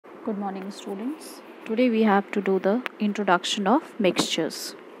Good morning, students. Today we have to do the introduction of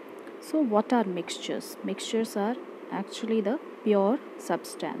mixtures. So, what are mixtures? Mixtures are actually the pure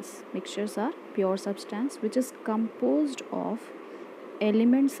substance. Mixtures are pure substance which is composed of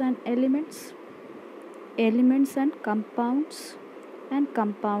elements and elements, elements and compounds and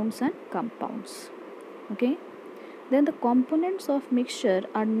compounds. Okay? Then the components of mixture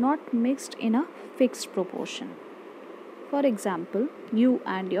are not mixed in a fixed proportion. For example, you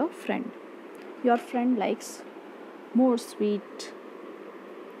and your friend. Your friend likes more sweet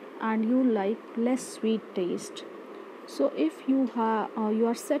and you like less sweet taste. So if you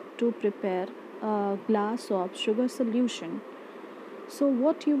are set to prepare a glass of sugar solution, so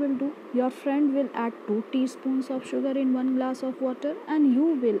what you will do? Your friend will add 2 teaspoons of sugar in 1 glass of water and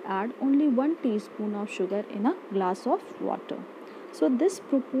you will add only 1 teaspoon of sugar in a glass of water. So this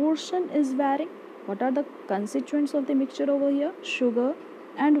proportion is varying. What are the constituents of the mixture over here? Sugar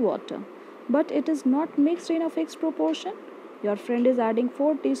and water. But it is not mixed in a fixed proportion. Your friend is adding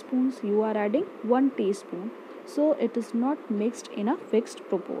 4 teaspoons, you are adding 1 teaspoon. So it is not mixed in a fixed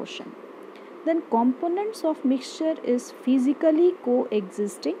proportion. Then components of mixture is physically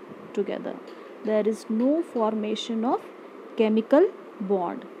coexisting together. There is no formation of chemical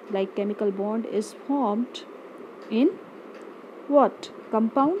bond. Like chemical bond is formed in what?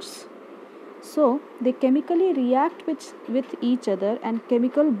 Compounds. So they chemically react with each other and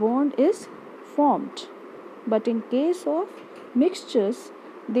chemical bond is formed. But in case of mixtures,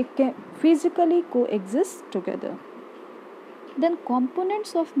 they can physically coexist together. Then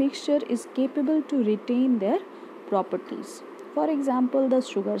components of mixture is capable to retain their properties. For example, the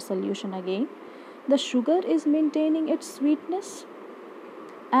sugar solution again. The sugar is maintaining its sweetness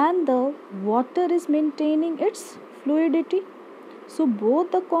and the water is maintaining its fluidity. So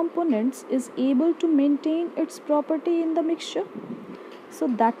both the components is able to maintain its property in the mixture. So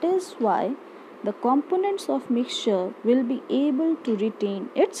that is why the components of mixture will be able to retain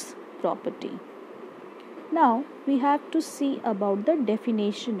its property. Now we have to see about the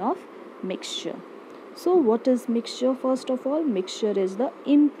definition of mixture. So what is mixture? First of all, mixture is the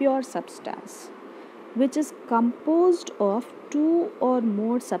impure substance which is composed of 2 or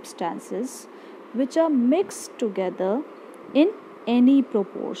more substances which are mixed together in any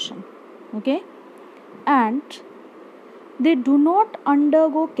proportion. Okay? And they do not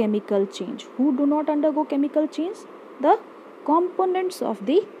undergo chemical change. Who do not undergo chemical change? The components of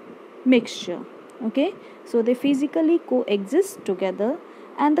the mixture. Okay, so they physically coexist together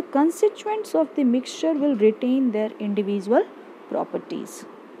and the constituents of the mixture will retain their individual properties.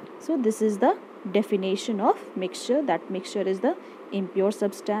 So this is the definition of mixture, that mixture is the impure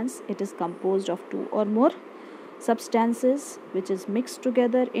substance. It is composed of 2 or more substances which is mixed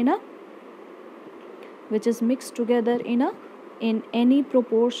together in any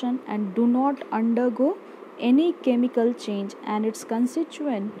proportion and do not undergo any chemical change, and its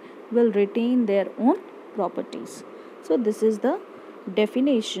constituent will retain their own properties. So this is the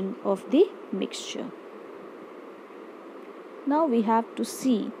definition of the mixture. Now we have to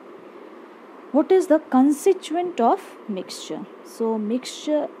see what is the constituent of mixture. So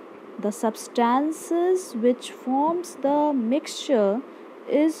mixture, the substances which forms the mixture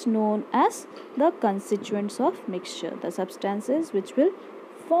is known as the constituents of mixture. The substances which will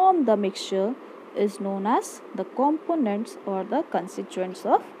form the mixture is known as the components or the constituents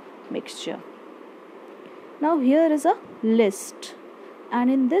of mixture. Now here is a list, and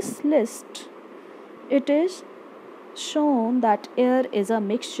in this list it is shown that air is a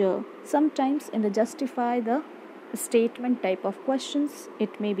mixture. Sometimes in the justify the statement type of questions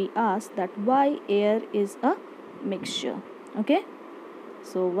it may be asked that why air is a mixture. Okay,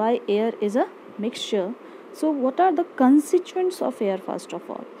 so why air is a mixture? So what are the constituents of air? First of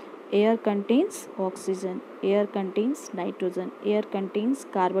all, air contains oxygen, air contains nitrogen, air contains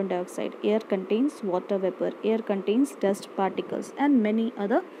carbon dioxide, air contains water vapor, air contains dust particles and many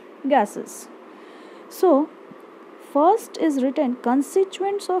other gases. So first is written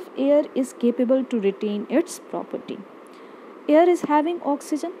constituents of air is capable to retain its property. Air is having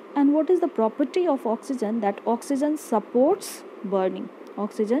oxygen, and what is the property of oxygen? That oxygen supports burning.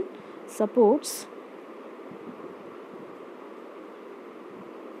 Oxygen supports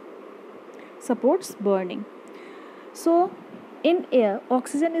burning. So in air,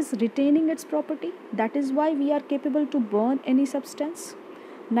 oxygen is retaining its property. That is why we are capable to burn any substance.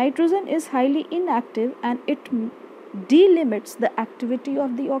 Nitrogen is highly inactive and it delimits the activity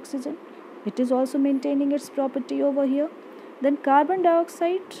of the oxygen. It is also maintaining its property over here. Then carbon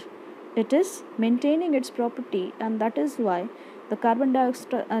dioxide, it is maintaining its property, and that is why the carbon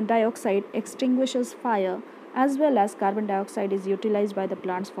dioxide extinguishes fire as well as carbon dioxide is utilized by the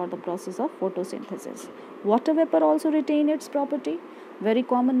plants for the process of photosynthesis. Water vapor also retain its property, very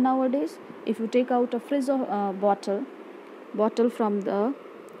common nowadays. If you take out a fridge bottle from the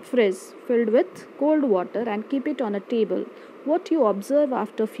fridge filled with cold water and keep it on a table, what you observe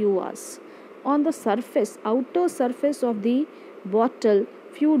after few hours, on the surface, outer surface of the bottle,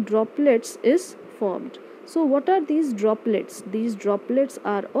 few droplets is formed. So what are these droplets? These droplets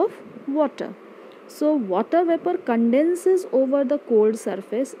are of water. So water vapor condenses over the cold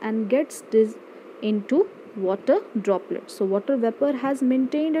surface and gets into water droplets. So water vapor has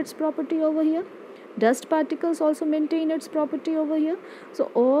maintained its property over here. Dust particles also maintain its property over here.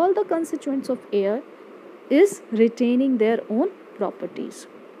 So all the constituents of air is retaining their own properties,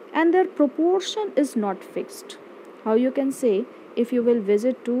 and their proportion is not fixed. How you can say, if you will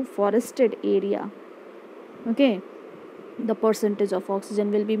visit to forested area, okay, the percentage of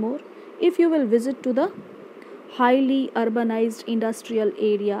oxygen will be more. If you will visit to the highly urbanized industrial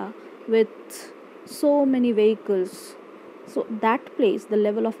area with so many vehicles, so that place the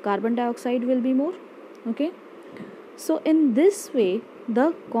level of carbon dioxide will be more. Okay, so in this way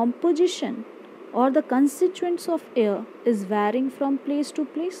the composition or the constituents of air is varying from place to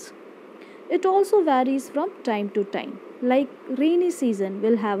place. It also varies from time to time. Like rainy season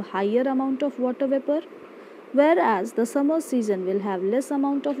will have higher amount of water vapor, whereas the summer season will have less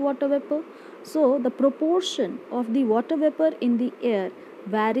amount of water vapor. So the proportion of the water vapor in the air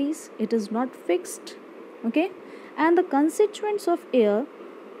varies, it is not fixed. Okay, and the constituents of air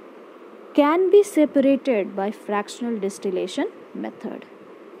can be separated by fractional distillation method.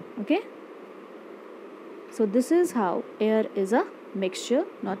 Okay, so this is how air is a mixture,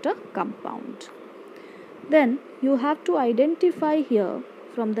 not a compound. Then you have to identify here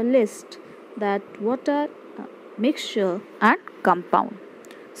from the list that what are mixture and compound.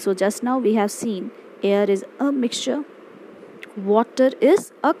 So just now we have seen air is a mixture, water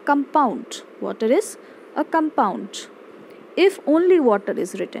is a compound. Water is a compound. If only water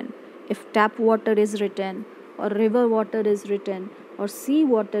is written, if tap water is written, or river water is written, or sea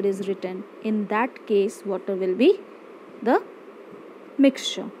water is written, in that case water will be the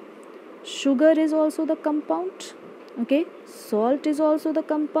mixture. Sugar is also the compound. Okay, salt is also the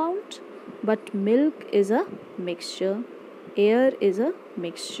compound, but milk is a mixture, air is a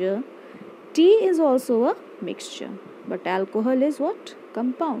mixture, tea is also a mixture, but alcohol is what?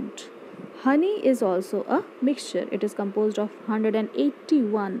 Compound. Honey is also a mixture. It is composed of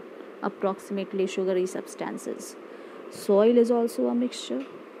 181 approximately sugary substances. Soil is also a mixture.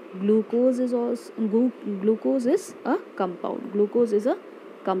 Glucose is a compound. Glucose is a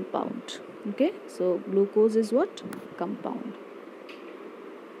compound. Okay, so glucose is what? Compound.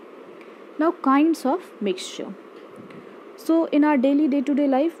 Now kinds of mixture. So in our daily day-to-day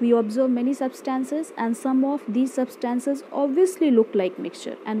life we observe many substances, and some of these substances obviously look like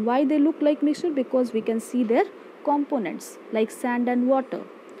mixture. And why they look like mixture? Because we can see their components like sand and water.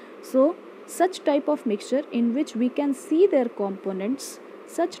 So such type of mixture in which we can see their components,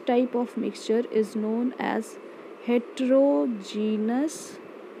 such type of mixture is known as heterogeneous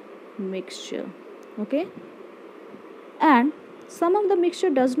mixture. Okay, and some of the mixture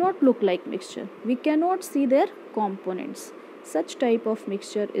does not look like mixture, we cannot see their components. Such type of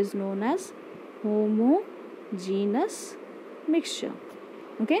mixture is known as homogeneous mixture.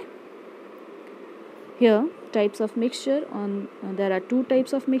 Okay, here types of mixture on there are two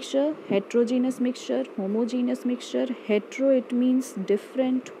types of mixture: heterogeneous mixture, homogeneous mixture. Hetero it means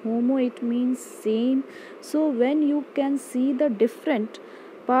different, homo it means same. So when you can see the different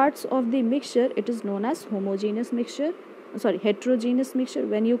parts of the mixture, it is known as homogeneous mixture, heterogeneous mixture.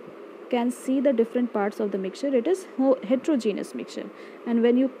 When you can see the different parts of the mixture, it is heterogeneous mixture, and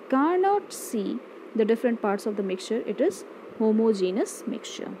when you cannot see the different parts of the mixture, it is homogeneous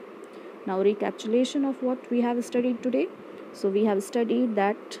mixture. Now recapitulation of what we have studied today. So we have studied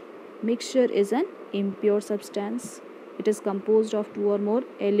that mixture is an impure substance. It is composed of two or more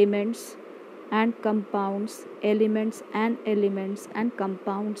elements and compounds, elements and elements, and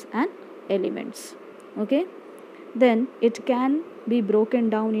compounds and elements. Okay, then it can be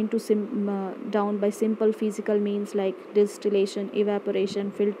broken down into down by simple physical means like distillation, evaporation,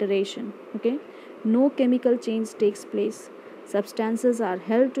 filtration. Okay, no chemical change takes place. Substances are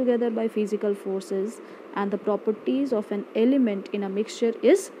held together by physical forces, and the properties of an element in a mixture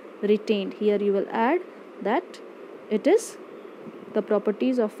is retained. Here you will add that it is the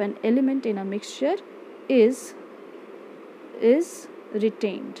properties of an element in a mixture is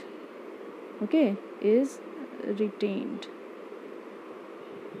retained. Okay, is retained.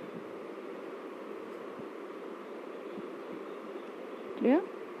 Clear?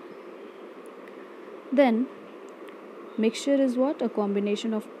 Then Mixture is what? A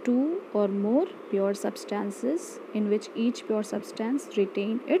combination of two or more pure substances in which each pure substance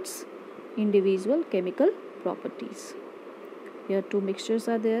retain its individual chemical properties. Here two mixtures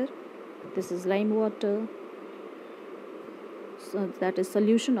are there. This is lime water. So that is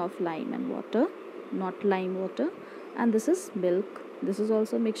solution of lime and water, not lime water. And this is milk. This is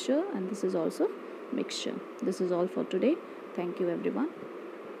also mixture and this is also mixture. This is all for today. Thank you everyone.